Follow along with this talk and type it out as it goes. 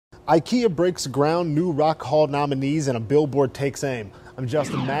IKEA breaks ground, new Rock Hall nominees, and a billboard takes aim. I'm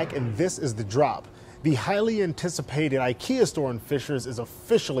Justin Mack, and this is The Drop. The highly anticipated IKEA store in Fishers is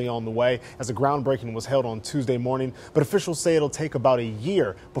officially on the way as a groundbreaking was held on Tuesday morning, but officials say it'll take about a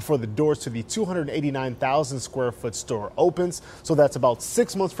year before the doors to the 289,000 square foot store opens. So that's about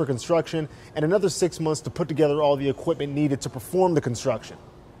 6 months for construction and another 6 months to put together all the equipment needed to perform the construction.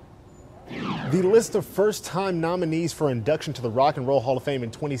 The list of first-time nominees for induction to the Rock and Roll Hall of Fame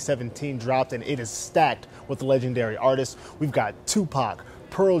in 2017 dropped, and it is stacked with legendary artists. We've got Tupac,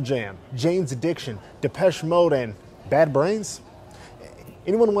 Pearl Jam, Jane's Addiction, Depeche Mode, and Bad Brains.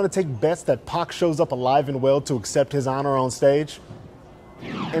 Anyone want to take bets that Pac shows up alive and well to accept his honor on stage?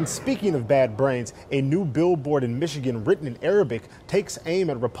 And speaking of Bad Brains, a new billboard in Michigan written in Arabic takes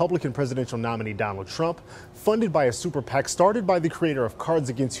aim at Republican presidential nominee Donald Trump. Funded by a super PAC started by the creator of Cards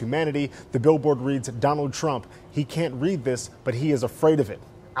Against Humanity, the billboard reads, "Donald Trump, he can't read this, but he is afraid of it."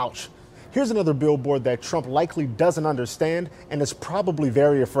 Ouch. Here's another billboard that Trump likely doesn't understand and is probably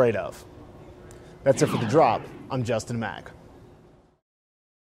very afraid of. That's it for The Drop. I'm Justin Mack.